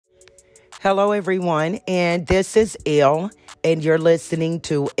Hello, everyone, and this is Elle, and you're listening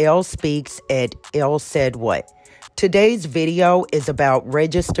to Elle Speaks at Elle Said What. Today's video is about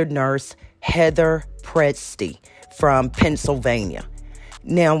registered nurse Heather Pressdee from Pennsylvania.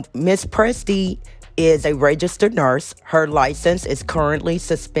 Now, Miss Pressdee is a registered nurse. Her license is currently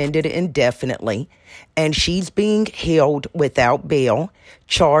suspended indefinitely, and she's being held without bail,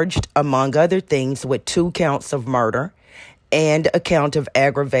 charged, among other things, with 2 counts of murder and a count of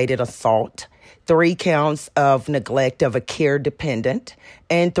aggravated assault, 3 counts of neglect of a care dependent,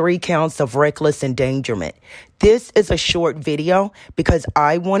 and 3 counts of reckless endangerment. This is a short video because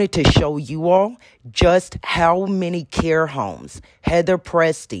I wanted to show you all just how many care homes Heather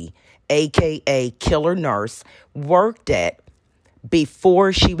Pressdee, aka Killer Nurse, worked at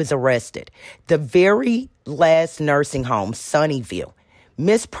before she was arrested. The very last nursing home, Sunnyvale,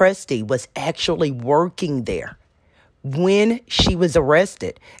 Miss Pressdee was actually working there when she was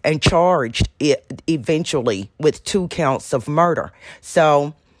arrested and charged eventually with 2 counts of murder.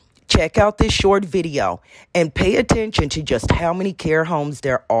 So check out this short video and pay attention to just how many care homes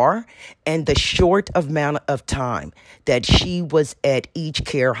there are and the short amount of time that she was at each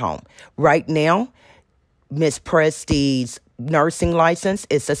care home. Right now, Miss Pressdee's nursing license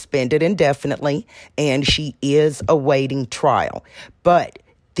is suspended indefinitely, and she is awaiting trial. But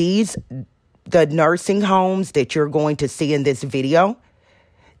the nursing homes that you're going to see in this video,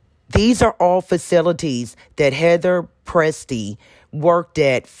 these are all facilities that Heather Pressdee worked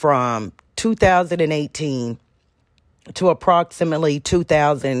at from 2018 to approximately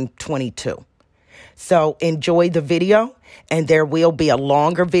 2022. So enjoy the video, and there will be a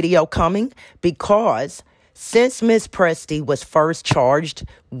longer video coming because since Miss Pressdee was first charged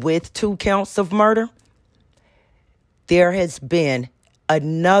with 2 counts of murder, there has been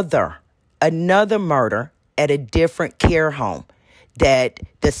another murder at a different care home that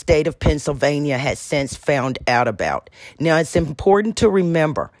the state of Pennsylvania has since found out about. Now, it's important to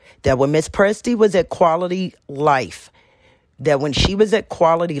remember that when Miss Pressdee was at Quality Life, QLS,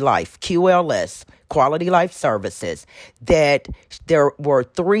 Quality Life Services, that there were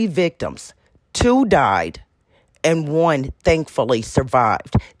 3 victims. 2 died and 1 thankfully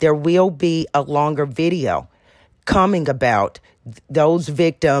survived. There will be a longer video coming about those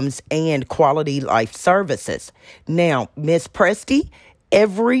victims and Quality Life Services. Now, Miss Pressdee,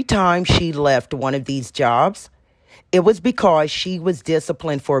 every time she left one of these jobs, it was because she was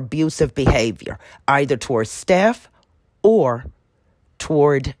disciplined for abusive behavior, either toward staff or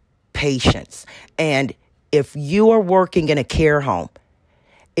toward patients. And if you are working in a care home,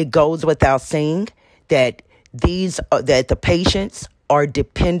 it goes without saying that that the patients are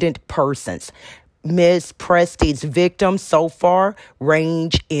dependent persons. Miss Pressdee's victims so far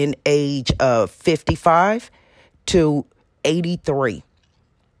range in age of 55 to 83.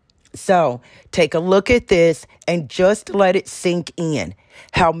 So take a look at this and just let it sink in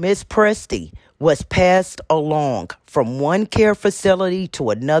how Miss Pressdee was passed along from one care facility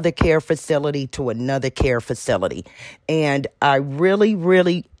to another care facility to another care facility. And I really,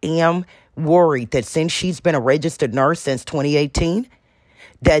 really am worried that since she's been a registered nurse since 2018,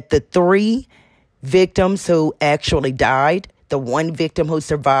 that the 3 victims who actually died, the 1 victim who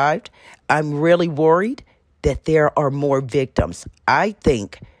survived, I'm really worried that there are more victims. I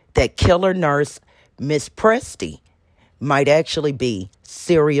think that killer nurse Miss Pressdee might actually be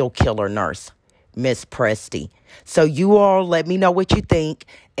serial killer nurse Miss Pressdee. So you all let me know what you think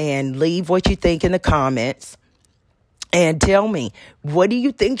and leave what you think in the comments. And tell me, what do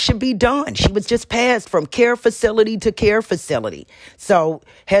you think should be done? She was just passed from care facility to care facility. So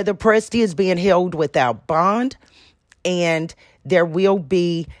Heather Pressdee is being held without bond, and there will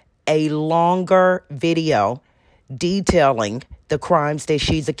be a longer video detailing the crimes that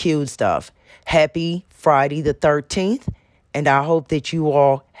she's accused of. Happy Friday the 13th, and I hope that you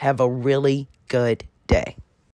all have a really good day.